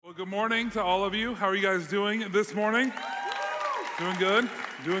Good morning to all of you. How are you guys doing this morning? Doing good?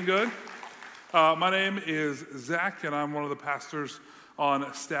 Doing good? My name is Zach, and I'm one of the pastors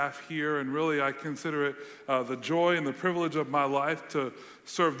on staff here, and really I consider it the joy and the privilege of my life to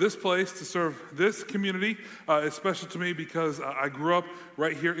serve this place, to serve this community. It's special to me because I grew up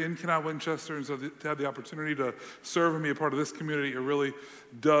right here in Kenai, Winchester, and so to have the opportunity to serve and be a part of this community, it really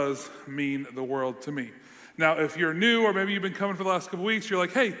does mean the world to me. Now, if you're new or maybe you've been coming for the last couple weeks, you're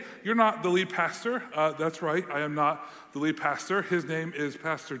like, hey, you're not the lead pastor. That's right, I am not the lead pastor. His name is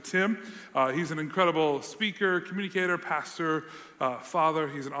Pastor Tim. He's an incredible speaker, communicator, pastor, father.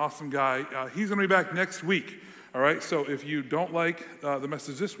 He's an awesome guy. He's going to be back next week. All right, so if you don't like the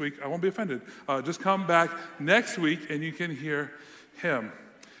message this week, I won't be offended. Just come back next week and you can hear him.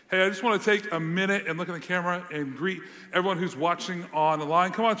 Hey, I just want to take a minute and look at the camera and greet everyone who's watching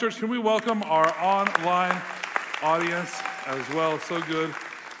online. Come on, church, can we welcome our online audience as well? So good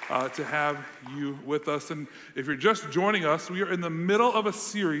to have you with us. And if you're just joining us, we are in the middle of a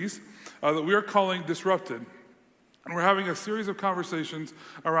series that we are calling Disrupted. And we're having a series of conversations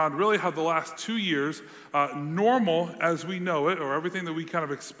around really how the last 2 years, normal as we know it, or everything that we kind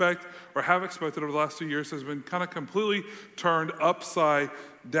of expect or have expected over the last 2 years has been kind of completely turned upside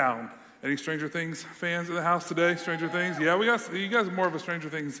down. Any Stranger Things fans in the house today? Stranger Things? Yeah, you guys are more of a Stranger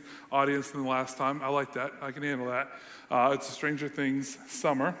Things audience than the last time. I like that. I can handle that. It's a Stranger Things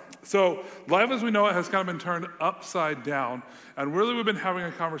summer. So life as we know it has kind of been turned upside down. And really we've been having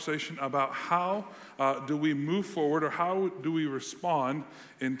a conversation about how do we move forward or how do we respond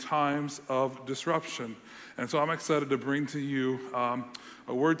in times of disruption. And so I'm excited to bring to you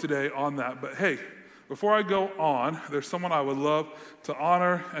a word today on that. But hey, before I go on, there's someone I would love to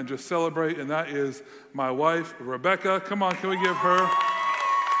honor and just celebrate, and that is my wife, Rebecca. Come on, can we give her?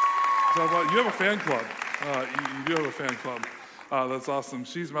 You have a fan club. You do have a fan club. That's awesome.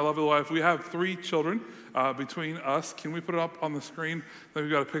 She's my lovely wife. We have 3 children between us. Can we put it up on the screen? Then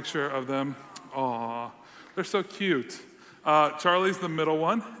we've got a picture of them. Aw, they're so cute. Charlie's the middle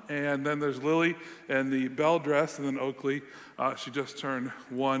one, and then there's Lily in the bell dress, and then Oakley. She just turned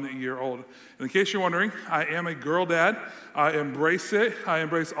 1 year old. And in case you're wondering, I am a girl dad. I embrace it. I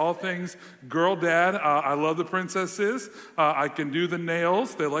embrace all things girl dad. I love the princesses. I can do the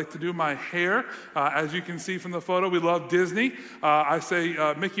nails. They like to do my hair. As you can see from the photo, we love Disney. I say,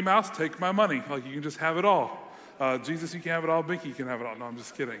 Mickey Mouse, take my money. Like, you can just have it all. Jesus, you can have it all. Mickey, you can have it all. No, I'm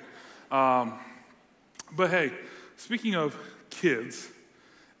just kidding. But hey, speaking of kids,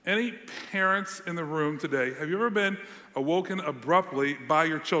 any parents in the room today, have you ever been awoken abruptly by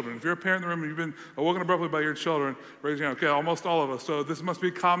your children? If you're a parent in the room and you've been awoken abruptly by your children, raise your hand. Okay, almost all of us. So this must be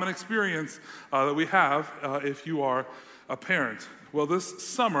a common experience that we have if you are a parent. Well, this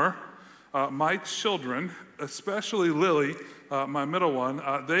summer, my children, especially Lily, my middle one,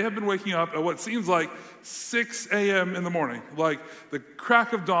 they have been waking up at what seems like 6 a.m. in the morning. Like the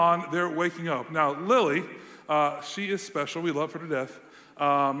crack of dawn, they're waking up. Now, Lily, she is special. We love her to death.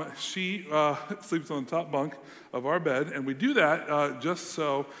 She sleeps on the top bunk of our bed, and we do that just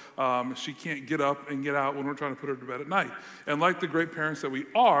so she can't get up and get out when we're trying to put her to bed at night. And like the great parents that we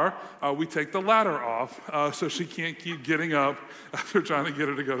are, we take the ladder off so she can't keep getting up after trying to get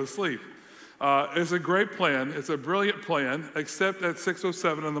her to go to sleep. It's a great plan. It's a brilliant plan, except at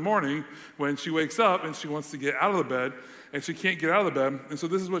 6:07 in the morning when she wakes up and she wants to get out of the bed, and she can't get out of the bed. And so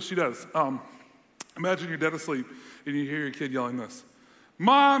this is what she does. Imagine you're dead asleep, and you hear your kid yelling this.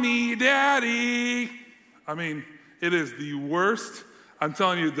 Mommy, Daddy. I mean, it is the worst. I'm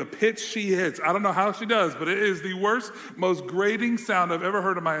telling you, the pitch she hits, I don't know how she does, but it is the worst, most grating sound I've ever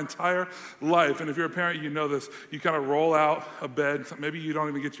heard in my entire life. And if you're a parent, you know this. You kind of roll out of bed. Maybe you don't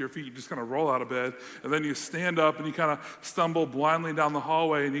even get to your feet. You just kind of roll out of bed. And then you stand up and you kind of stumble blindly down the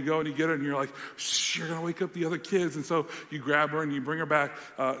hallway, and you go and you get her and you're like, shh, you're going to wake up the other kids. And so you grab her and you bring her back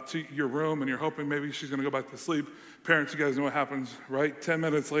to your room, and you're hoping maybe she's going to go back to sleep. Parents, you guys know what happens, right? 10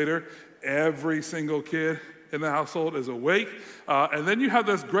 minutes later, every single kid in the household is awake. And then you have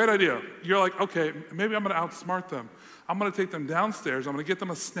this great idea. You're like, okay, maybe I'm going to outsmart them. I'm going to take them downstairs. I'm going to get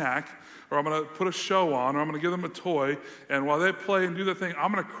them a snack, or I'm going to put a show on, or I'm going to give them a toy. And while they play and do their thing,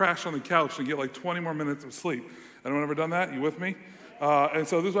 I'm going to crash on the couch and get like 20 more minutes of sleep. Anyone ever done that? You with me? And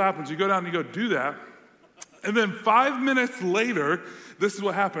so this is what happens. You go down and you go do that. And then 5 minutes later, this is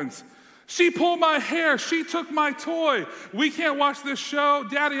what happens. She pulled my hair. She took my toy. We can't watch this show.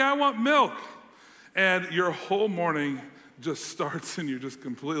 Daddy, I want milk. And your whole morning just starts, and you're just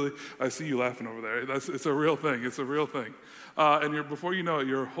completely, I see you laughing over there. It's a real thing. It's a real thing. And before you know it,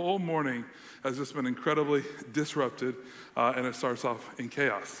 your whole morning has just been incredibly disrupted, and it starts off in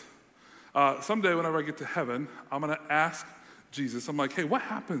chaos. Someday, whenever I get to heaven, I'm going to ask Jesus. I'm like, hey, what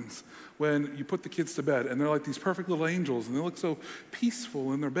happens when you put the kids to bed and they're like these perfect little angels and they look so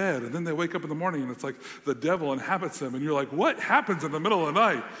peaceful in their bed, and then they wake up in the morning and it's like the devil inhabits them, and you're like, what happens in the middle of the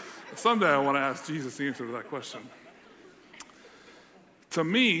night? Someday I want to ask Jesus the answer to that question. To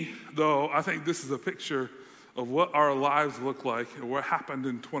me, though, I think this is a picture of what our lives look like and what happened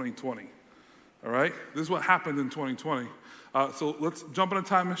in 2020. All right? This is what happened in 2020. So let's jump in a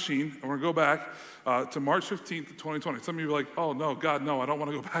time machine, and we're going to go back to March 15th, 2020. Some of you are like, oh, no, God, no, I don't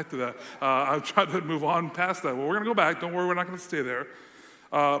want to go back to that. I've tried to move on past that. Well, we're going to go back. Don't worry, we're not going to stay there.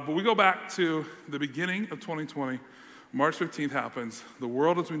 But we go back to the beginning of 2020. March 15th happens. The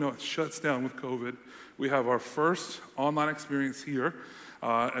world as we know it shuts down with COVID. We have our first online experience here.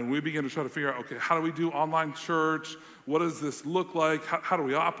 And we begin to try to figure out, okay, how do we do online church? What does this look like? How do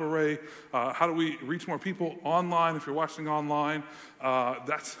we operate? How do we reach more people online if you're watching online?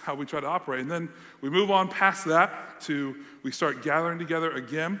 That's how we try to operate. And then we move on past that to we start gathering together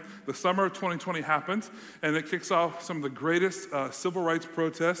again. The summer of 2020 happens, and it kicks off some of the greatest civil rights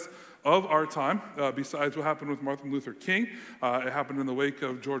protests of our time, besides what happened with Martin Luther King. It happened in the wake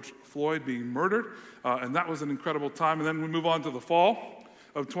of George Floyd being murdered, and that was an incredible time. And then we move on to the fall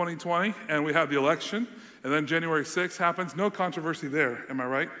of 2020, and we have the election, and then January 6th happens. No controversy there, am I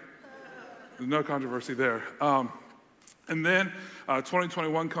right? There's no controversy there. And then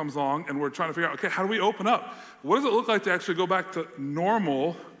 2021 comes along, and we're trying to figure out, okay, how do we open up? What does it look like to actually go back to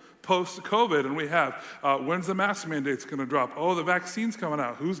normal post-COVID? And we have, when's the mask mandates going to drop? Oh, the vaccine's coming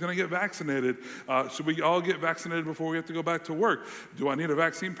out. Who's going to get vaccinated? Should we all get vaccinated before we have to go back to work? Do I need a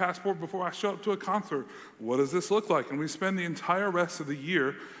vaccine passport before I show up to a concert? What does this look like? And we spend the entire rest of the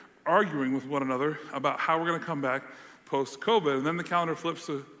year arguing with one another about how we're going to come back post-COVID. And then the calendar flips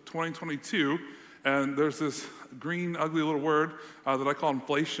to 2022, and there's this green, ugly little word that I call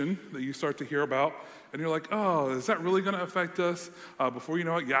inflation that you start to hear about. And you're like, oh, is that really going to affect us? Before you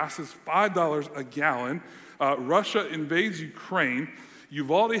know it, gas is $5 a gallon. Russia invades Ukraine.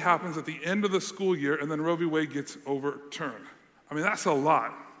 Uvalde happens at the end of the school year, and then Roe v. Wade gets overturned. I mean, that's a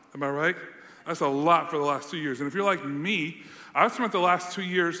lot. Am I right? That's a lot for the last 2 years. And if you're like me, I've spent the last 2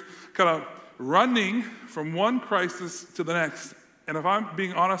 years kind of running from one crisis to the next. And if I'm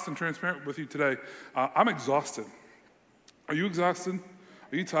being honest and transparent with you today, I'm exhausted. Are you exhausted?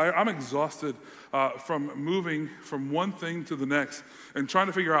 Are you tired? I'm exhausted from moving from one thing to the next and trying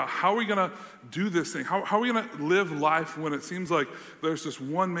to figure out how are we going to do this thing? How are we going to live life when it seems like there's just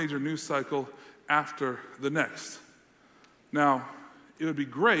one major news cycle after the next? Now, it would be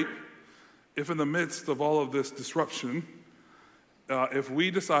great if in the midst of all of this disruption, if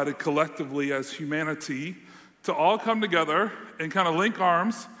we decided collectively as humanity to all come together and kind of link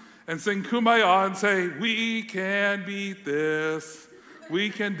arms and sing Kumbaya and say, we can beat this. We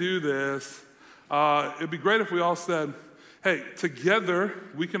can do this. It'd be great if we all said, hey, together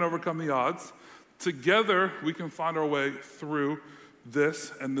we can overcome the odds. Together we can find our way through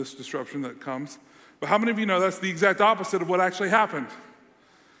this and this disruption that comes. But how many of you know that's the exact opposite of what actually happened?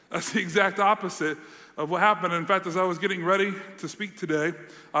 That's the exact opposite of what happened. In fact, as I was getting ready to speak today,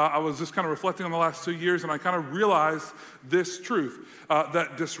 I was just kind of reflecting on the last 2 years, and I kind of realized this truth,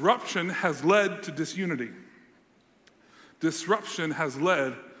 that disruption has led to disunity. Disruption has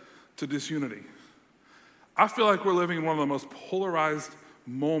led to disunity. I feel like we're living in one of the most polarized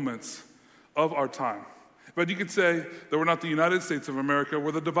moments of our time. But you could say that we're not the United States of America,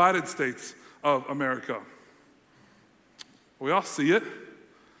 we're the divided states of America. We all see it.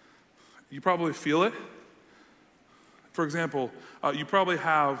 You probably feel it. For example, you probably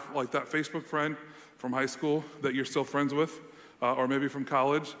have like that Facebook friend from high school that you're still friends with, or maybe from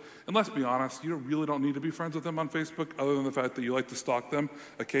college. And let's be honest, you really don't need to be friends with them on Facebook other than the fact that you like to stalk them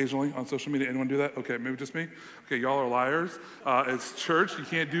occasionally on social media. Anyone do that? Okay, maybe just me? Okay, y'all are liars. It's church. You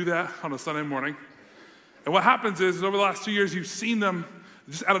can't do that on a Sunday morning. And what happens is over the last 2 years, you've seen them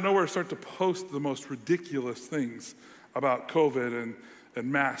just out of nowhere start to post the most ridiculous things about COVID and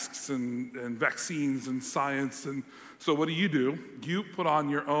masks and vaccines and science. And so what do? You put on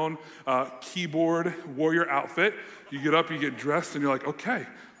your own keyboard warrior outfit. You get up, you get dressed, and you're like, okay,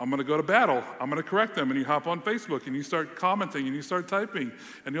 I'm going to go to battle. I'm going to correct them. And you hop on Facebook, and you start commenting, and you start typing.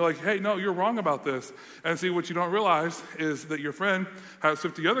 And you're like, hey, no, you're wrong about this. And see, what you don't realize is that your friend has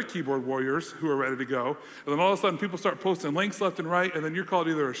 50 other keyboard warriors who are ready to go. And then all of a sudden, people start posting links left and right, and then you're called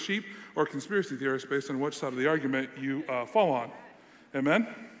either a sheep or a conspiracy theorist based on which side of the argument you fall on. Amen?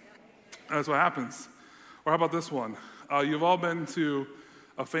 That's what happens. Or how about this one? You've all been to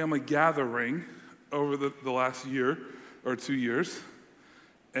a family gathering over the last year or 2 years,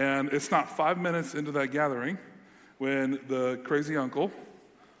 and it's not 5 minutes into that gathering when the crazy uncle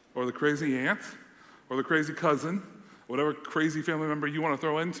or the crazy aunt or the crazy cousin whatever crazy family member you want to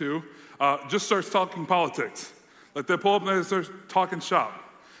throw into, just starts talking politics. Like they pull up and they start talking shop.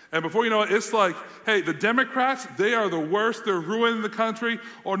 And before you know it, it's like, hey, the Democrats, they are the worst. They're ruining the country.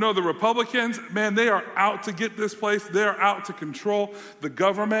 Or no, the Republicans, man, they are out to get this place. They are out to control the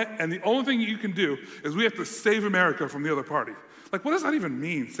government. And the only thing you can do is we have to save America from the other party. Like, what does that even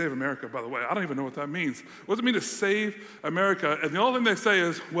mean, save America, by the way? I don't even know what that means. What does it mean to save America? And the only thing they say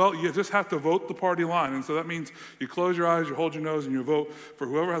is, well, you just have to vote the party line. And so that means you close your eyes, you hold your nose, and you vote for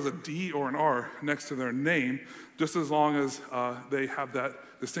whoever has a D or an R next to their name, just as long as they have that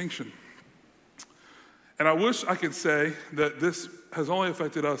distinction. And I wish I could say that this has only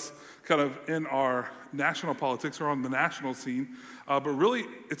affected us kind of in our national politics or on the national scene, but really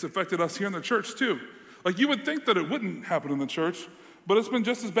it's affected us here in the church too. Like you would think that it wouldn't happen in the church, but it's been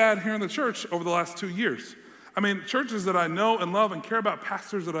just as bad here in the church over the last 2 years. I mean, churches that I know and love and care about,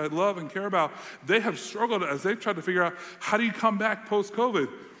 pastors that I love and care about, they have struggled as they've tried to figure out, how do you come back post-COVID?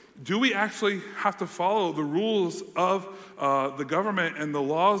 Do we actually have to follow the rules of the government and the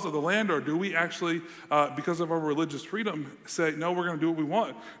laws of the land, or do we actually, because of our religious freedom, say, no, we're going to do what we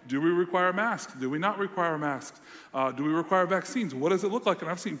want? Do we require masks? Do we not require masks? Do we require vaccines? What does it look like? And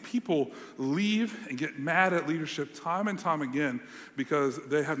I've seen people leave and get mad at leadership time and time again because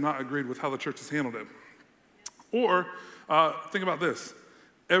they have not agreed with how the church has handled it. Or think about this.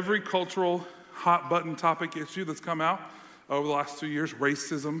 Every cultural hot button topic issue that's come out over the last 2 years,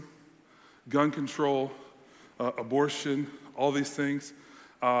 racism, gun control, abortion, all these things,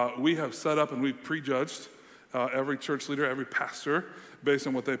 we have set up and we've prejudged every church leader, every pastor, based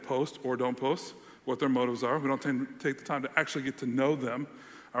on what they post or don't post, what their motives are. We don't take the time to actually get to know them,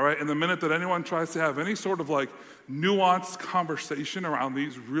 all right? And the minute that anyone tries to have any sort of like nuanced conversation around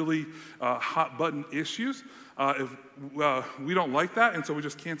these really hot button issues, if we don't like that, and so we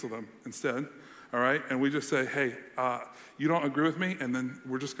just cancel them instead. All right, and we just say, hey, you don't agree with me, and then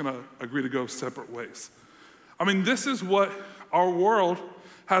we're just gonna agree to go separate ways. I mean, this is what our world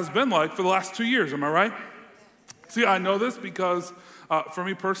has been like for the last 2 years, am I right? See, I know this because for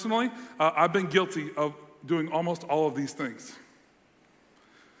me personally, I've been guilty of doing almost all of these things.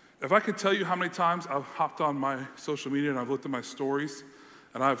 If I could tell you how many times I've hopped on my social media and I've looked at my stories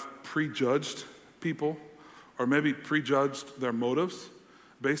and I've prejudged people, or maybe prejudged their motives,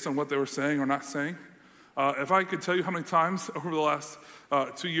 based on what they were saying or not saying. If I could tell you how many times over the last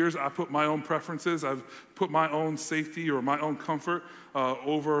 2 years I put my own preferences, I've put my own safety or my own comfort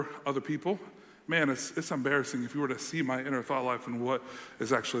over other people, man, it's embarrassing if you were to see my inner thought life and what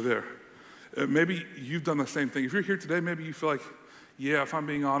is actually there. Maybe you've done the same thing. If you're here today, maybe you feel like, yeah, if I'm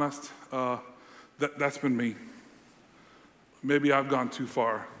being honest, that's been me. Maybe I've gone too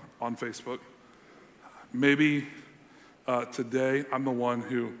far on Facebook. Maybe today, I'm the one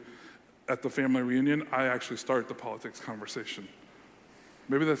who, at the family reunion, I actually start the politics conversation.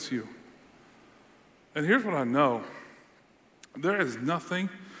 Maybe that's you. And here's what I know. There is nothing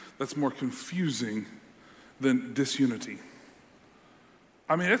that's more confusing than disunity.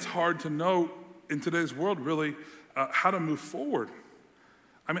 I mean, it's hard to know in today's world, really, how to move forward.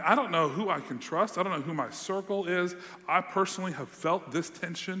 I mean, I don't know who I can trust. I don't know who my circle is. I personally have felt this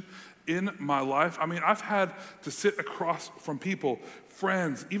tension in my life. I mean, I've had to sit across from people,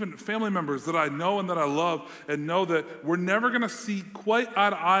 friends, even family members that I know and that I love, and know that we're never going to see quite eye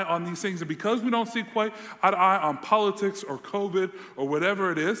to eye on these things. And because we don't see quite eye to eye on politics or COVID or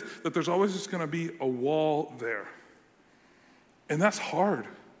whatever it is, that there's always just going to be a wall there. And that's hard,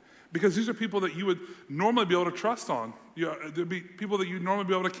 because these are people that you would normally be able to trust on. There'd be people that you'd normally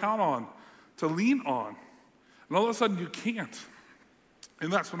be able to count on, to lean on. And all of a sudden you can't.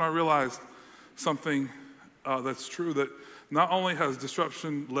 And that's when I realized something that's true, that not only has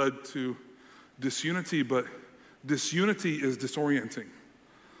disruption led to disunity, but disunity is disorienting.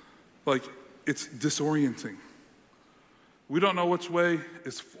 Like, it's disorienting. We don't know which way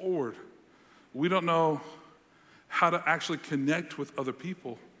is forward. We don't know how to actually connect with other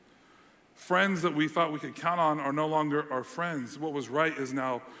people. Friends that we thought we could count on are no longer our friends. What was right is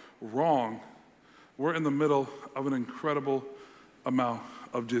now wrong. We're in the middle of an incredible amount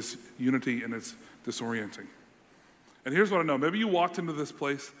of disunity, and it's disorienting. And here's what I know. Maybe you walked into this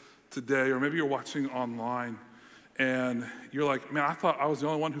place today, or maybe you're watching online, and you're like, man, I thought I was the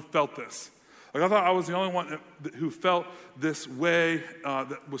only one who felt this. Like, I thought I was the only one who felt this way,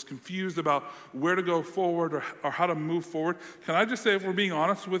 that was confused about where to go forward or how to move forward. Can I just say, if we're being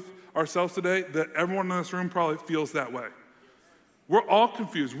honest with ourselves today, that everyone in this room probably feels that way. We're all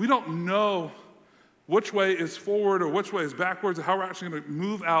confused. We don't know which way is forward or which way is backwards, or how we're actually going to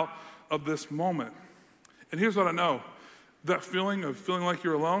move out of this moment. And here's what I know. That feeling of feeling like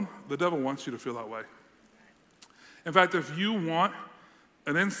you're alone, the devil wants you to feel that way. In fact, if you want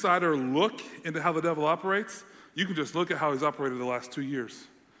an insider look into how the devil operates, you can just look at how he's operated the last 2 years.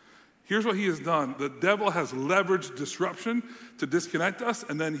 Here's what he has done. The devil has leveraged disruption to disconnect us,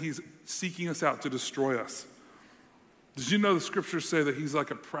 and then he's seeking us out to destroy us. Did you know the scriptures say that he's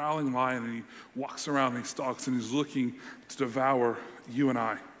like a prowling lion, and he walks around and he stalks and he's looking to devour you and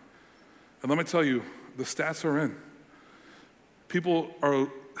I? And let me tell you, the stats are in. People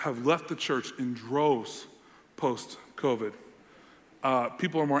have left the church in droves post-COVID.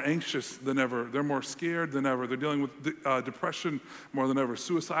 People are more anxious than ever. They're more scared than ever. They're dealing with depression more than ever,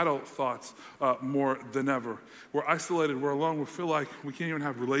 suicidal thoughts more than ever. We're isolated. We're alone. We feel like we can't even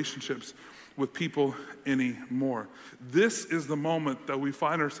have relationships with people anymore. This is the moment that we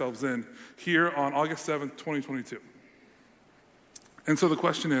find ourselves in here on August 7th, 2022. And so the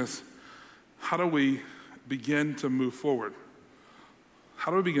question is, how do we begin to move forward? How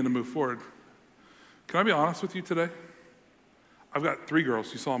do we begin to move forward? Can I be honest with you today? I've got 3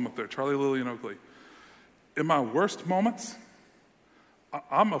 girls. You saw them up there, Charlie, Lily, and Oakley. In my worst moments,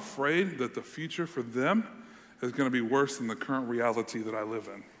 I'm afraid that the future for them is going to be worse than the current reality that I live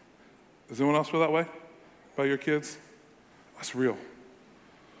in. Does anyone else feel that way about your kids? That's real.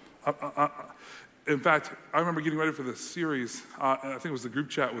 In fact, I remember getting ready for this series. I think it was the group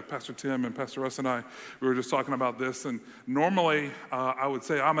chat with Pastor Tim and Pastor Russ and I. We were just talking about this. And normally, I would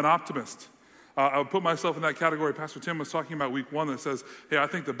say I'm an optimist. I would put myself in that category. Pastor Tim was talking about week 1 that says, hey, I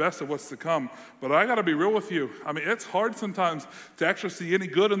think the best of what's to come. But I got to be real with you. I mean, it's hard sometimes to actually see any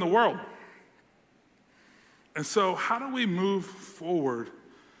good in the world. And so how do we move forward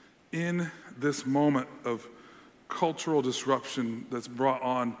in this moment of cultural disruption that's brought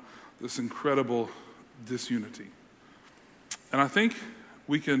on this incredible disunity? And I think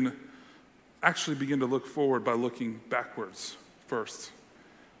we can actually begin to look forward by looking backwards first.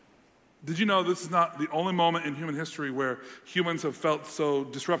 Did you know this is not the only moment in human history where humans have felt so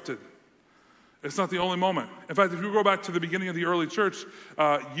disrupted? It's not the only moment. In fact, if you go back to the beginning of the early church,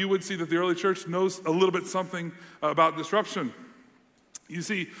 you would see that the early church knows a little bit something about disruption. You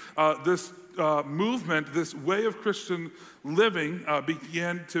see, this movement, this way of Christian living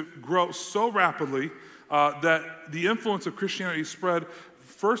began to grow so rapidly that the influence of Christianity spread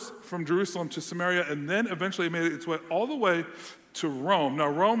first from Jerusalem to Samaria, and then eventually made its way all the way to Rome. Now,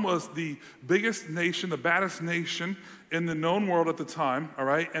 Rome was the biggest nation, the baddest nation in the known world at the time, all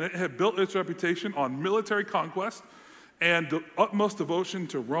right? And it had built its reputation on military conquest and the utmost devotion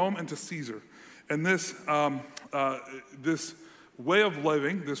to Rome and to Caesar. And this way of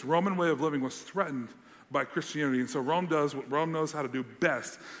living, this Roman way of living, was threatened by Christianity. And so Rome does what Rome knows how to do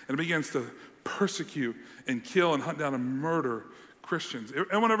best, and it begins to persecute and kill and hunt down and murder Christians.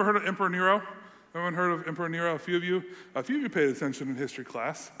 Anyone ever heard of Emperor Nero? Everyone heard of Emperor Nero? A few of you paid attention in history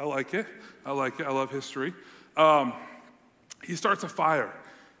class. I like it. I love history. He starts a fire,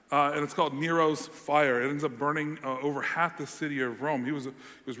 and it's called Nero's Fire. It ends up burning over half the city of Rome. He was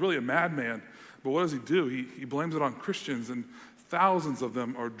really a madman. But what does he do? He blames it on Christians, and thousands of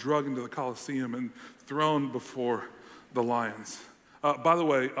them are dragged into the Colosseum and thrown before the lions. By the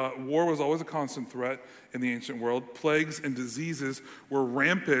way, war was always a constant threat in the ancient world. Plagues and diseases were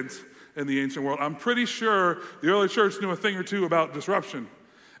rampant in the ancient world. I'm pretty sure the early church knew a thing or two about disruption.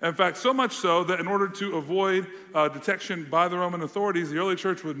 In fact, so much so that in order to avoid detection by the Roman authorities, the early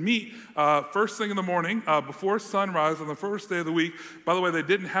church would meet first thing in the morning before sunrise on the first day of the week. By the way, they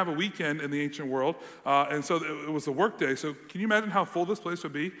didn't have a weekend in the ancient world, and so it was a work day. So can you imagine how full this place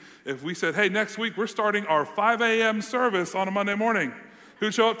would be if we said, hey, next week we're starting our 5 a.m. service on a Monday morning?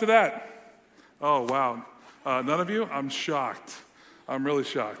 Who'd show up to that? Oh, wow. None of you? I'm shocked. I'm really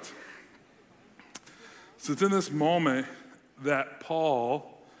shocked. So it's in this moment that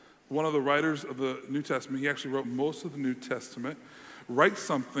Paul, one of the writers of the New Testament, he actually wrote most of the New Testament, writes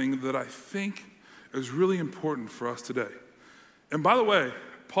something that I think is really important for us today. And by the way,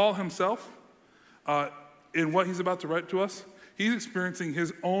 Paul himself, in what he's about to write to us, he's experiencing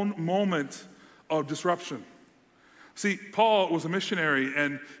his own moment of disruption. See, Paul was a missionary,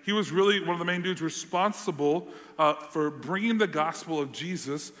 and he was really one of the main dudes responsible for bringing the gospel of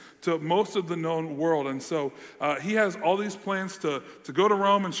Jesus to most of the known world. And so he has all these plans to go to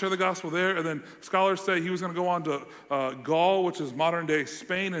Rome and share the gospel there. And then scholars say he was going to go on to Gaul, which is modern-day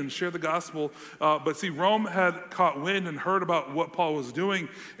Spain, and share the gospel. But see, Rome had caught wind and heard about what Paul was doing.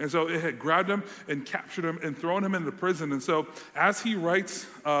 And so it had grabbed him and captured him and thrown him into prison. And so as he writes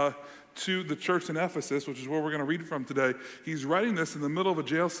to the church in Ephesus, which is where we're going to read from today, he's writing this in the middle of a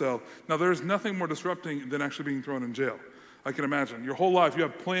jail cell. Now, there's nothing more disrupting than actually being thrown in jail. I can imagine. Your whole life, you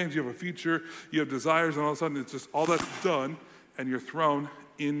have plans, you have a future, you have desires, and all of a sudden it's just all that's done, and you're thrown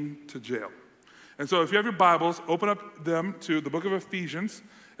into jail. And so if you have your Bibles, open up them to the book of Ephesians,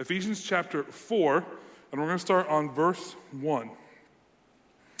 Ephesians chapter 4, and we're going to start on verse 1.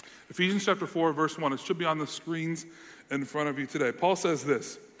 Ephesians chapter 4, verse 1. It should be on the screens in front of you today. Paul says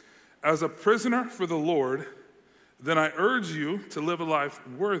this, "As a prisoner for the Lord, then I urge you to live a life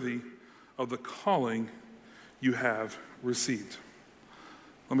worthy of the calling you have received."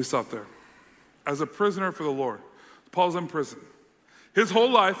 Let me stop there. As a prisoner for the Lord, Paul's in prison. His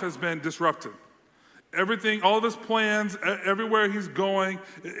whole life has been disrupted. Everything, all of his plans, everywhere he's going,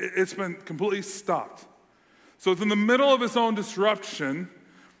 it's been completely stopped. So it's in the middle of his own disruption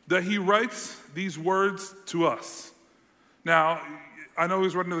that he writes these words to us. Now, I know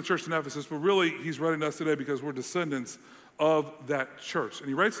he's writing to the church in Ephesus, but really he's writing to us today because we're descendants of that church. And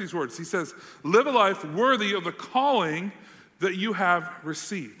he writes these words. He says, "Live a life worthy of the calling that you have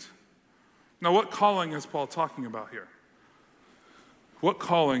received." Now, what calling is Paul talking about here? What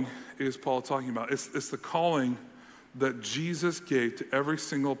calling is Paul talking about? It's the calling that Jesus gave to every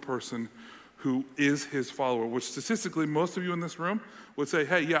single person who is his follower, which statistically, most of you in this room would say,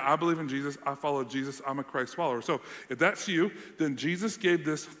 hey, yeah, I believe in Jesus, I follow Jesus, I'm a Christ follower. So if that's you, then Jesus gave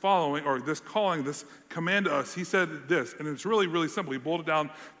this following, or this calling, this command to us. He said this, and it's really, really simple. He boiled it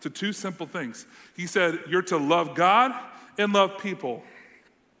down to two simple things. He said, you're to love God and love people.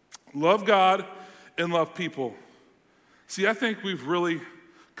 Love God and love people. See, I think we've really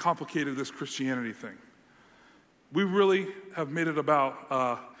complicated this Christianity thing. We really have made it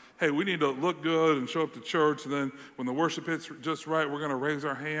about, hey, we need to look good and show up to church, and then when the worship hits just right, we're going to raise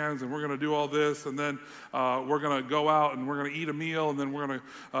our hands, and we're going to do all this, and then we're going to go out, and we're going to eat a meal, and then we're going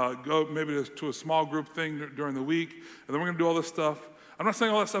to go maybe to a small group thing during the week, and then we're going to do all this stuff. I'm not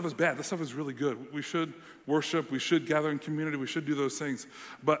saying all that stuff is bad. That stuff is really good. We should worship. We should gather in community. We should do those things.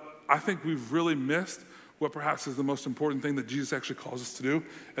 But I think we've really missed what perhaps is the most important thing that Jesus actually calls us to do,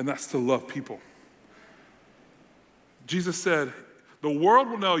 and that's to love people. Jesus said, the world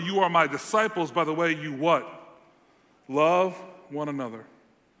will know you are my disciples by the way you what? Love one another.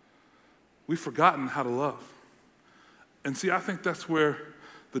 We've forgotten how to love. And see, I think that's where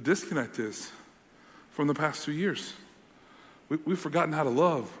the disconnect is from the past 2 years. We've forgotten how to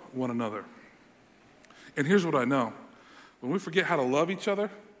love one another. And here's what I know. When we forget how to love each other,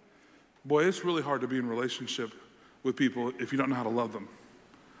 boy, it's really hard to be in relationship with people if you don't know how to love them.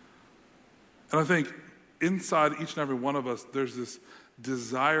 And I think inside each and every one of us, there's this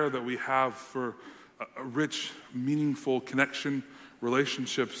desire that we have for a rich, meaningful connection,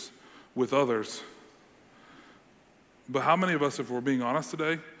 relationships with others. But how many of us, if we're being honest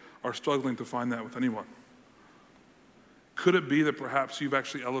today, are struggling to find that with anyone? Could it be that perhaps you've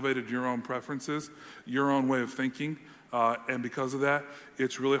actually elevated your own preferences, your own way of thinking, and because of that,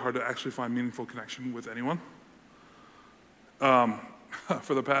 it's really hard to actually find meaningful connection with anyone?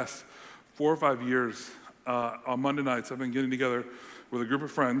 For the past 4 or 5 years, on Monday nights, I've been getting together with a group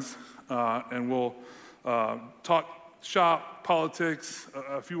of friends, and we'll talk shop, politics,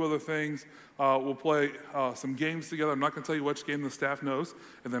 a few other things. We'll play some games together. I'm not going to tell you which game the staff knows,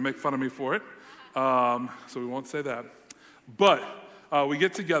 and they make fun of me for it, so we won't say that. But we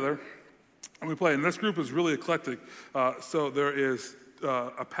get together, and we play. And this group is really eclectic. So there is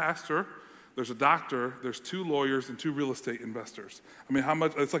a pastor, there's a doctor, there's 2 lawyers, and 2 real estate investors. I mean, how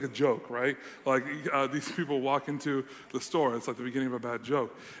much? It's like a joke, right? Like these people walk into the store. It's like the beginning of a bad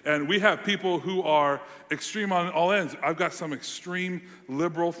joke. And we have people who are extreme on all ends. I've got some extreme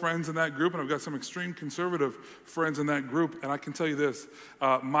liberal friends in that group, and I've got some extreme conservative friends in that group. And I can tell you this,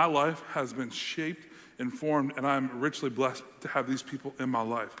 my life has been shaped, informed, and I'm richly blessed to have these people in my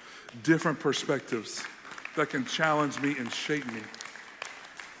life. Different perspectives that can challenge me and shape me.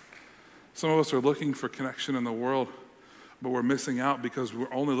 Some of us are looking for connection in the world, but we're missing out because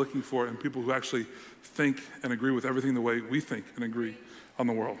we're only looking for it in people who actually think and agree with everything the way we think and agree on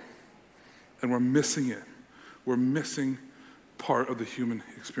the world. And we're missing it. We're missing part of the human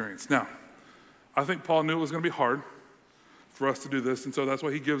experience. Now, I think Paul knew it was going to be hard for us to do this, and so that's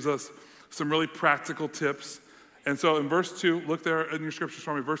why he gives us some really practical tips. And so in verse 2, look there in your scriptures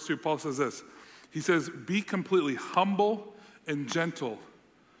for me. Verse 2, Paul says this. He says, be completely humble and gentle.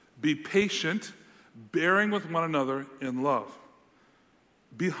 Be patient, bearing with one another in love.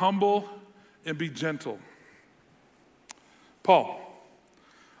 Be humble and be gentle. Paul,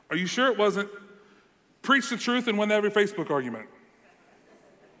 are you sure it wasn't preach the truth and win every Facebook argument?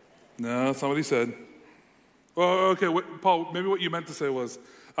 No, that's not what he said. Well, okay, Paul, maybe what you meant to say was,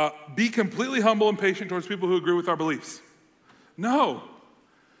 be completely humble and patient towards people who agree with our beliefs. No.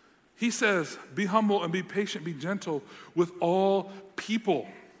 He says, be humble and be patient, be gentle with all people,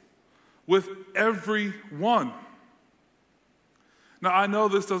 with everyone. Now, I know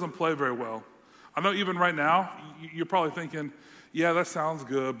this doesn't play very well, I know even right now, you're probably thinking, yeah, that sounds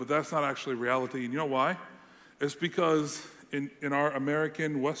good, but that's not actually reality. And you know why? It's because in our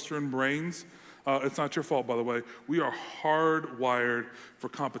American Western brains, it's not your fault, by the way, we are hardwired for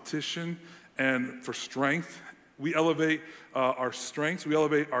competition and for strength. We elevate our strengths. We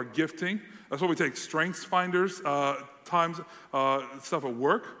elevate our gifting. That's why we take strengths finders, stuff at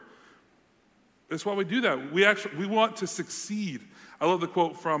work. That's why we do that. We want to succeed. I love the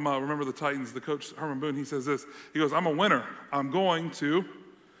quote from Remember the Titans, the coach Herman Boone. He says this. He goes, I'm a winner. I'm going to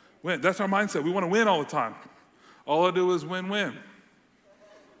win. That's our mindset. We want to win all the time. All I do is win.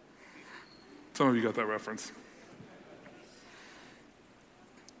 Some of you got that reference.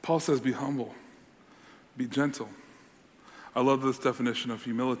 Paul says, be humble. Be gentle. I love this definition of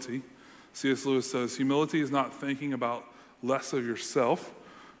humility. C.S. Lewis says, humility is not thinking about less of yourself,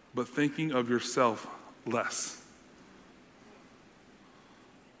 but thinking of yourself less.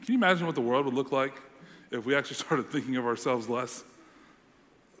 Can you imagine what the world would look like if we actually started thinking of ourselves less?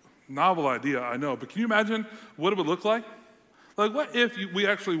 Novel idea, I know, but can you imagine what it would look like? Like, what if we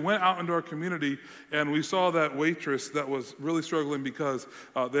actually went out into our community and we saw that waitress that was really struggling because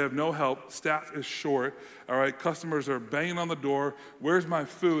they have no help, staff is short, all right, customers are banging on the door, where's my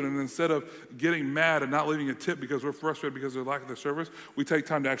food? And instead of getting mad and not leaving a tip because we're frustrated because of the lack of their service, we take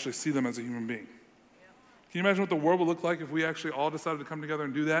time to actually see them as a human being. Can you imagine what the world would look like if we actually all decided to come together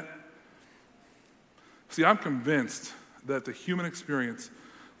and do that? See, I'm convinced that the human experience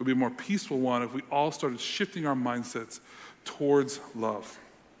would be a more peaceful one if we all started shifting our mindsets towards love.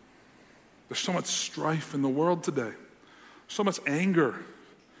 There's so much strife in the world today, so much anger,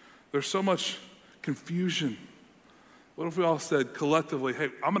 there's so much confusion. What if we all said collectively, hey,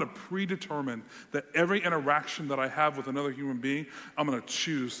 I'm going to predetermine that every interaction that I have with another human being, I'm going to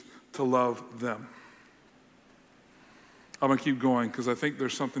choose to love them. I'm going to keep going because I think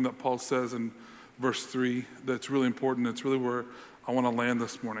there's something that Paul says in verse 3 that's really important. It's really where I want to land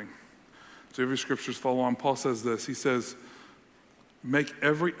this morning. So if your scriptures follow on, Paul says this. He says, make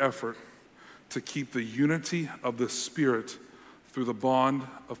every effort to keep the unity of the Spirit through the bond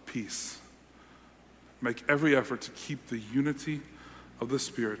of peace. Make every effort to keep the unity of the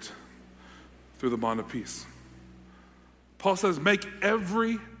Spirit through the bond of peace. Paul says, make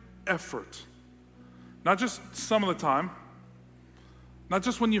every effort. Not just some of the time. Not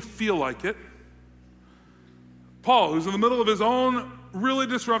just when you feel like it. Paul, who's in the middle of his own really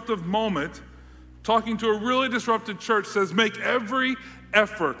disruptive moment, talking to a really disrupted church, says, make every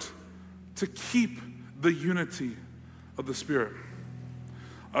effort to keep the unity of the Spirit.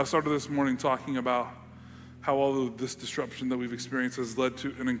 I started this morning talking about how all of this disruption that we've experienced has led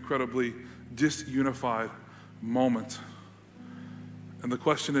to an incredibly disunified moment. And the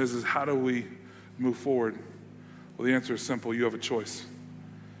question is how do we move forward? Well, the answer is simple. You have a choice.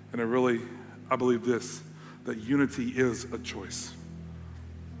 And I believe this, that unity is a choice.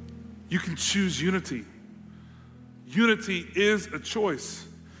 You can choose unity. Unity is a choice.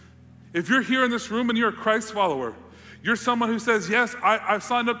 If you're here in this room and you're a Christ follower, you're someone who says, yes, I've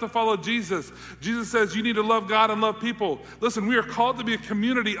signed up to follow Jesus. Jesus says you need to love God and love people. Listen, we are called to be a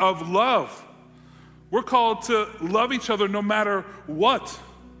community of love. We're called to love each other no matter what.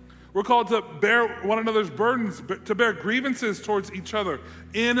 We're called to bear one another's burdens, to bear grievances towards each other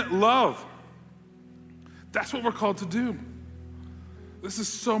in love. That's what we're called to do. This is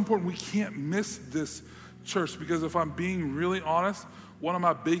so important. We can't miss this, church, because if I'm being really honest, one of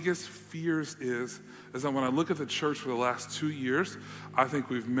my biggest fears is that when I look at the church for the last 2 years, I think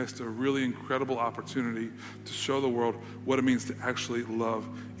we've missed a really incredible opportunity to show the world what it means to actually love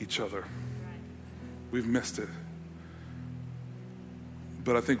each other. We've missed it.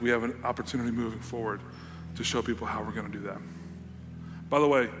 But I think we have an opportunity moving forward to show people how we're going to do that. By the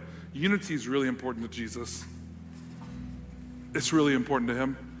way, unity is really important to Jesus. It's really important to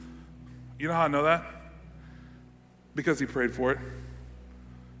him. You know how I know that? Because he prayed for it.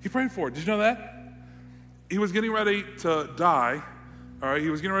 He prayed for it. Did you know that? He was getting ready to die. All right, he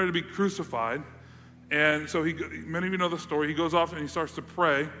was getting ready to be crucified. And so many of you know the story. He goes off and he starts to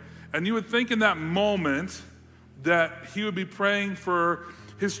pray. And you would think in that moment that he would be praying for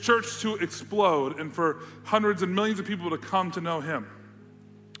his church to explode and for hundreds and millions of people to come to know him.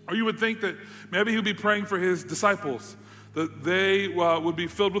 Or you would think that maybe he would be praying for his disciples, that they would be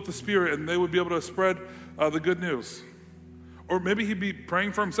filled with the Spirit and they would be able to spread the good news. Or maybe he'd be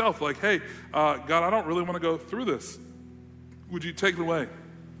praying for himself, like, hey, God, I don't really want to go through this. Would you take it away?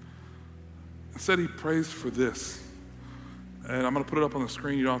 Instead, he prays for this. And I'm going to put it up on the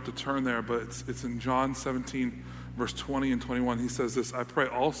screen. You don't have to turn there, but it's in John 17, verse 20 and 21. He says this, I pray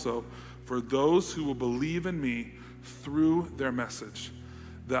also for those who will believe in me through their message,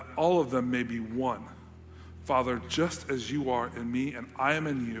 that all of them may be one. Father, just as you are in me and I am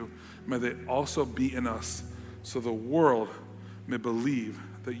in you, may they also be in us, so the world may believe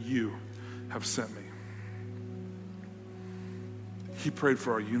that you have sent me. He prayed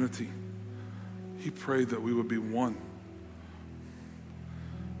for our unity. He prayed that we would be one.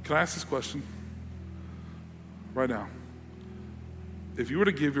 Can I ask this question right now? If you were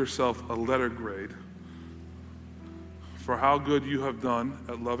to give yourself a letter grade for how good you have done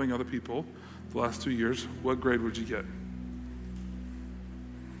at loving other people the last 2 years, what grade would you get?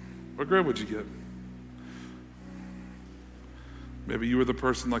 What grade would you get? Maybe you were the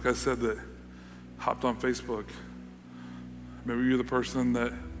person, like I said, that hopped on Facebook. Maybe you're the person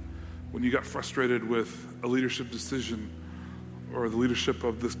that when you got frustrated with a leadership decision or the leadership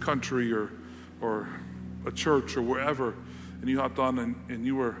of this country or a church or wherever, and you hopped on and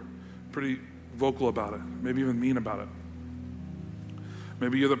you were pretty vocal about it, maybe even mean about it.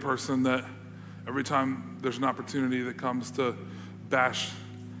 Maybe you're the person that every time there's an opportunity that comes to bash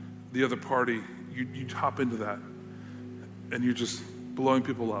the other party, you hop into that and you're just blowing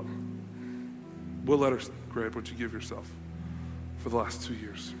people up. What letter grade would you give yourself for the last 2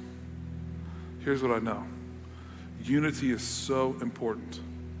 years? Here's what I know. Unity is so important.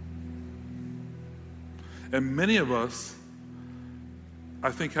 And many of us, I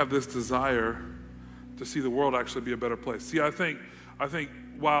think, have this desire to see the world actually be a better place. See, I think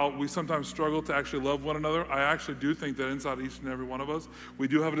while we sometimes struggle to actually love one another, I actually do think that inside each and every one of us, we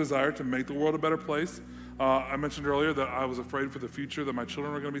do have a desire to make the world a better place. I mentioned earlier that I was afraid for the future that my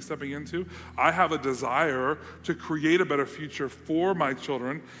children are going to be stepping into. I have a desire to create a better future for my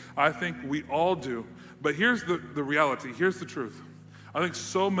children. I think we all do. But here's the reality. Here's the truth. I think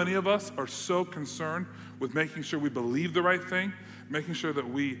so many of us are so concerned with making sure we believe the right thing, making sure that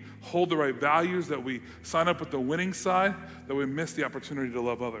we hold the right values, that we sign up with the winning side, that we miss the opportunity to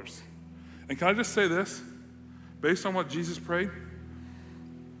love others. And can I just say this? Based on what Jesus prayed,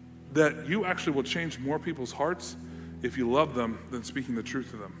 that you actually will change more people's hearts if you love them than speaking the truth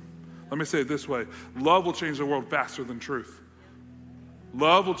to them. Let me say it this way. Love will change the world faster than truth.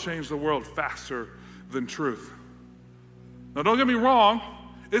 Love will change the world faster than truth. Now, don't get me wrong.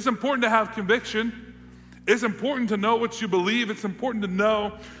 It's important to have conviction. It's important to know what you believe. It's important to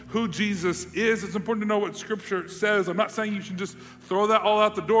know who Jesus is. It's important to know what Scripture says. I'm not saying you should just throw that all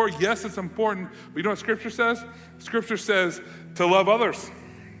out the door. Yes, it's important. But you know what Scripture says? Scripture says to love others.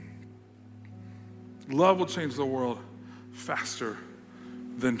 Love will change the world faster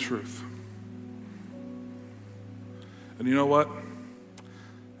than truth. And you know what?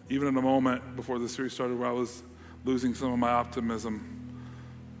 Even in a moment before the series started where I was losing some of my optimism,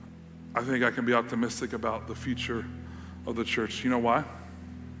 I think I can be optimistic about the future of the church. You know why?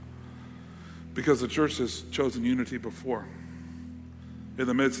 Because the church has chosen unity before. In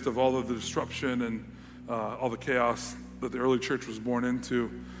the midst of all of the disruption and all the chaos that the early church was born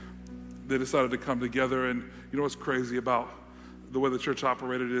into, they decided to come together. And you know what's crazy about the way the church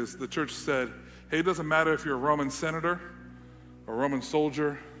operated is the church said, hey, it doesn't matter if you're a Roman senator, a Roman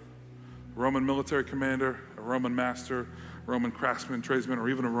soldier, a Roman military commander, a Roman master, Roman craftsman, tradesman, or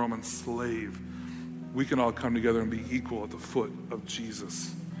even a Roman slave. We can all come together and be equal at the foot of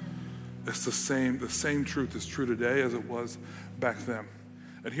Jesus. It's the same truth is true today as it was back then.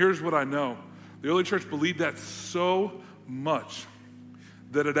 And here's what I know. The early church believed that so much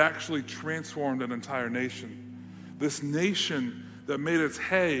that it actually transformed an entire nation. This nation that made its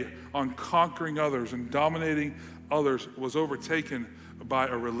hay on conquering others and dominating others was overtaken by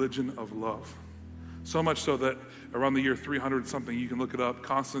a religion of love. So much so that around the year 300 something, you can look it up,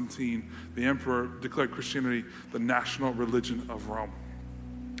 Constantine, the emperor, declared Christianity the national religion of Rome.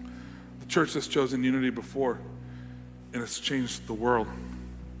 The church has chosen unity before, and it's changed the world.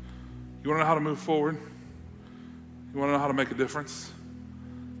 You want to know how to move forward? You want to know how to make a difference?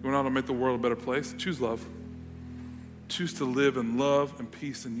 You want to know how to make the world a better place? Choose love. Choose to live in love and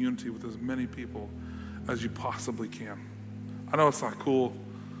peace and unity with as many people as you possibly can. I know it's not cool.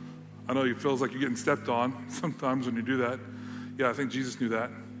 I know it feels like you're getting stepped on sometimes when you do that. Yeah, I think Jesus knew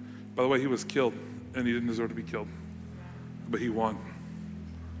that. By the way, he was killed, and he didn't deserve to be killed. But he won.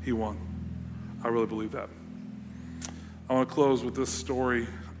 He won. I really believe that. I want to close with this story.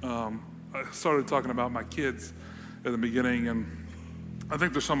 I started talking about my kids at the beginning, and I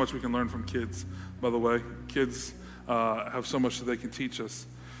think there's so much we can learn from kids, by the way. Kids have so much that they can teach us.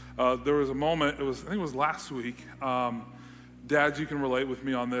 There was a moment, I think it was last week. Dads, you can relate with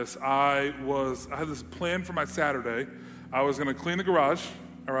me on this. I had this plan for my Saturday. I was going to clean the garage,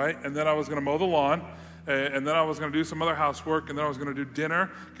 all right, and then I was going to mow the lawn, And then I was going to do some other housework, and then I was going to do dinner,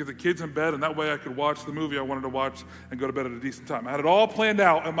 get the kids in bed, and that way I could watch the movie I wanted to watch and go to bed at a decent time. I had it all planned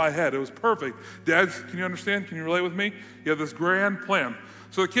out in my head. It was perfect. Dads, can you understand? Can you relate with me? You have this grand plan.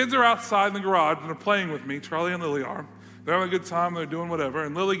 So the kids are outside in the garage, and they're playing with me. Charlie and Lily are. They're having a good time. They're doing whatever.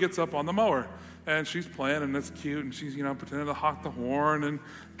 And Lily gets up on the mower, and she's playing, and it's cute, and she's, pretending to honk the horn and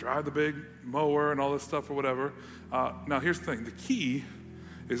drive the big mower and all this stuff or whatever. Now, here's the thing. The key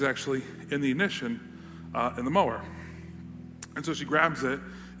is actually in the ignition in the mower. And so she grabs it,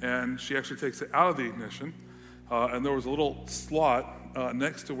 and she actually takes it out of the ignition, and there was a little slot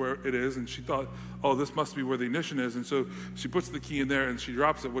next to where it is, and she thought, oh, this must be where the ignition is, and so she puts the key in there, and she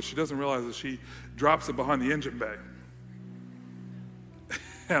drops it. What she doesn't realize is she drops it behind the engine bay.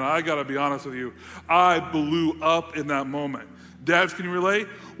 And I got to be honest with you, I blew up in that moment. Dads, can you relate?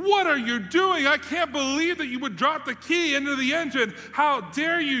 What are you doing? I can't believe that you would drop the key into the engine. How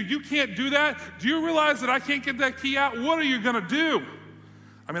dare you? You can't do that. Do you realize that I can't get that key out? What are you going to do?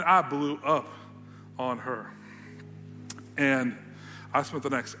 I blew up on her. And I spent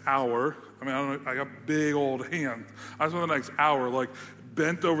the next hour, I got big old hands. I spent the next hour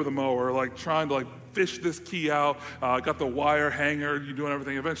bent over the mower, trying to fish this key out. Got the wire hanger, you doing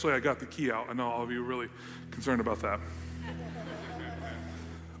everything. Eventually I got the key out. I know all of you are really concerned about that.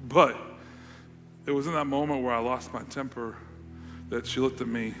 But it was in that moment where I lost my temper that she looked at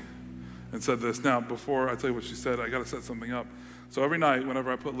me and said this. Now, before I tell you what she said, I got to set something up. So every night,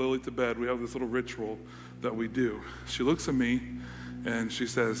 whenever I put Lily to bed, we have this little ritual that we do. She looks at me and she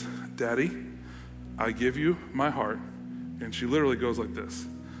says, Daddy, I give you my heart. And she literally goes like this.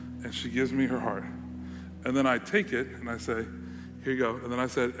 And she gives me her heart. And then I take it and I say, here you go. And then I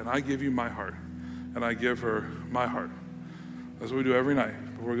said, and I give you my heart. And I give her my heart. That's what we do every night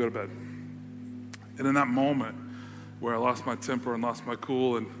before we go to bed. And in that moment where I lost my temper and lost my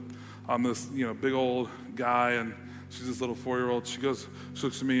cool, and I'm this, big old guy, and she's this little 4-year-old, she looks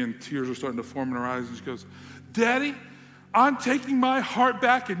at me and tears are starting to form in her eyes, and she goes, Daddy, I'm taking my heart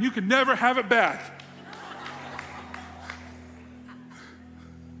back and you can never have it back.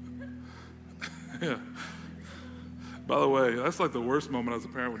 Yeah. By the way, that's the worst moment as a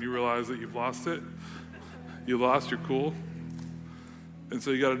parent when you realize that you've lost it. You lost your cool. And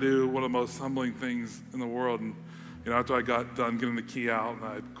so you got to do one of the most humbling things in the world. And, after I got done getting the key out and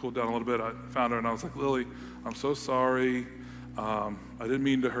I cooled down a little bit, I found her and I was like, Lily, I'm so sorry. I didn't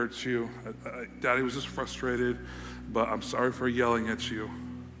mean to hurt you. Daddy was just frustrated, but I'm sorry for yelling at you.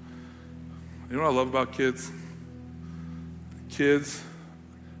 You know what I love about kids? Kids,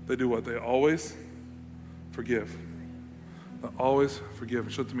 they do what? They always forgive. They always forgive.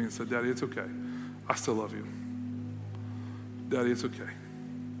 And she looked at me and said, Daddy, it's okay. I still love you. Daddy, it's okay.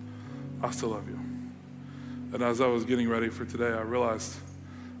 I still love you. And as I was getting ready for today, I realized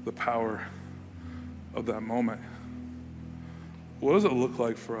the power of that moment. What does it look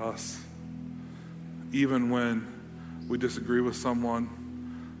like for us, even when we disagree with someone,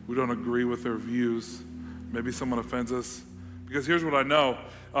 we don't agree with their views, maybe someone offends us? Because here's what I know.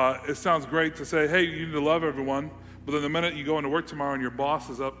 It sounds great to say, hey, you need to love everyone, but then the minute you go into work tomorrow and your boss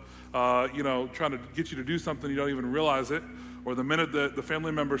is up, trying to get you to do something, you don't even realize it. Or the minute that the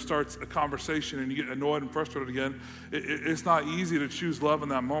family member starts a conversation and you get annoyed and frustrated again, it's not easy to choose love in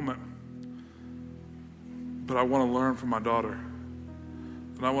that moment. But I want to learn from my daughter.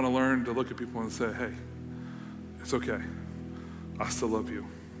 And I want to learn to look at people and say, hey, it's okay. I still love you.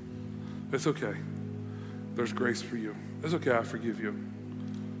 It's okay. There's grace for you. It's okay, I forgive you.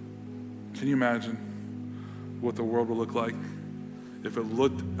 Can you imagine what the world would look like if it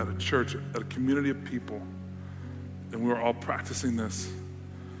looked at a church, at a community of people, and we were all practicing this?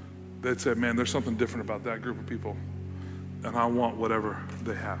 They'd say, man, there's something different about that group of people, and I want whatever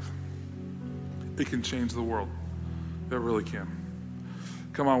they have. It can change the world. It really can.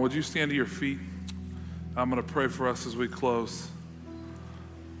 Come on, would you stand to your feet? I'm going to pray for us as we close.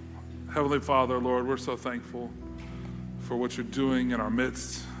 Heavenly Father, Lord, we're so thankful for what you're doing in our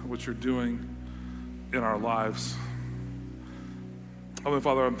midst, what you're doing in our lives. Heavenly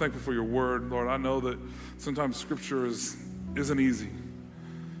Father, I'm thankful for your word. Lord, I know that sometimes scripture isn't easy.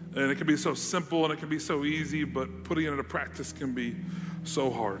 And it can be so simple and it can be so easy, but putting it into practice can be so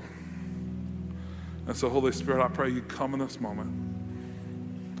hard. And so, Holy Spirit, I pray you come in this moment.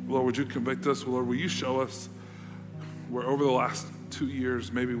 Lord, would you convict us? Lord, will you show us where over the last 2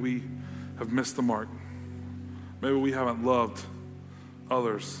 years, maybe we have missed the mark. Maybe we haven't loved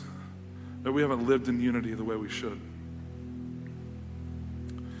others. Maybe we haven't lived in unity the way we should.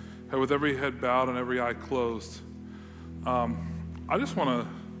 Hey, with every head bowed and every eye closed, I just want to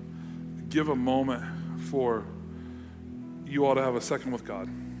give a moment for you all to have a second with God.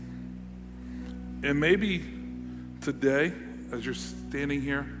 And maybe today, as you're standing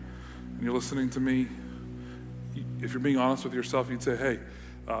here and you're listening to me, if you're being honest with yourself, you'd say, hey,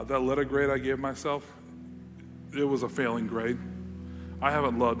 that letter grade I gave myself, it was a failing grade. I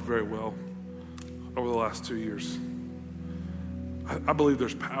haven't loved very well over the last 2 years. I believe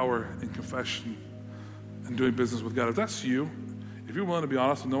there's power in confession and doing business with God. If that's you, if you're willing to be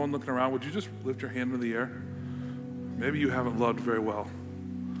honest with no one looking around, would you just lift your hand in the air? Maybe you haven't loved very well.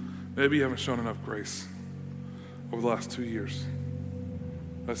 Maybe you haven't shown enough grace over the last 2 years.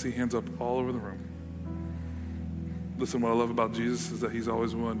 I see hands up all over the room. Listen, what I love about Jesus is that he's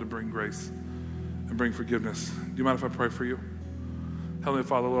always willing to bring grace and bring forgiveness. Do you mind if I pray for you? Heavenly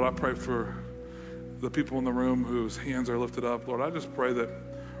Father, Lord, I pray for the people in the room whose hands are lifted up. Lord, I just pray that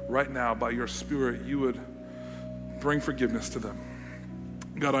right now, by your Spirit, you would bring forgiveness to them.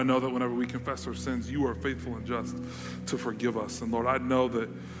 God, I know that whenever we confess our sins, you are faithful and just to forgive us. And Lord, I know that,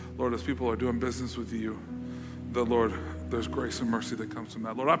 Lord, as people are doing business with you, that, Lord, there's grace and mercy that comes from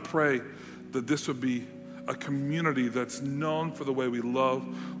that. Lord, I pray that this would be a community that's known for the way we love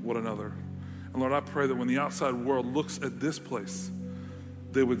one another. And Lord, I pray that when the outside world looks at this place,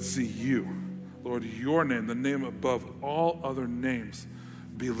 they would see you. Lord, your name, the name above all other names,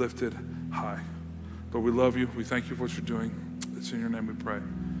 be lifted high. Lord, we love you. We thank you for what you're doing. It's in your name we pray.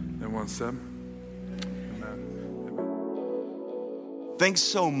 Everyone said, amen. Thanks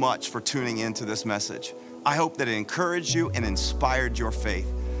so much for tuning into this message. I hope that it encouraged you and inspired your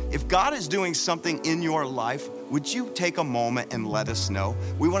faith. If God is doing something in your life, would you take a moment and let us know?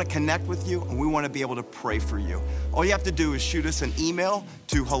 We want to connect with you and we want to be able to pray for you. All you have to do is shoot us an email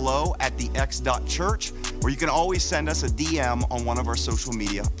to hello@thex.church, or you can always send us a DM on one of our social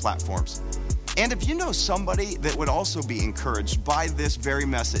media platforms. And if you know somebody that would also be encouraged by this very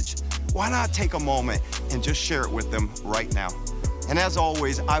message, why not take a moment and just share it with them right now? And as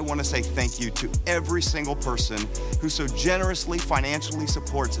always, I want to say thank you to every single person who so generously financially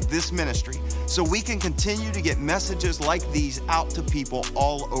supports this ministry so we can continue to get messages like these out to people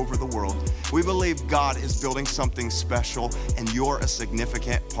all over the world. We believe God is building something special and you're a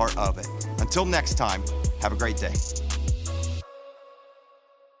significant part of it. Until next time, have a great day.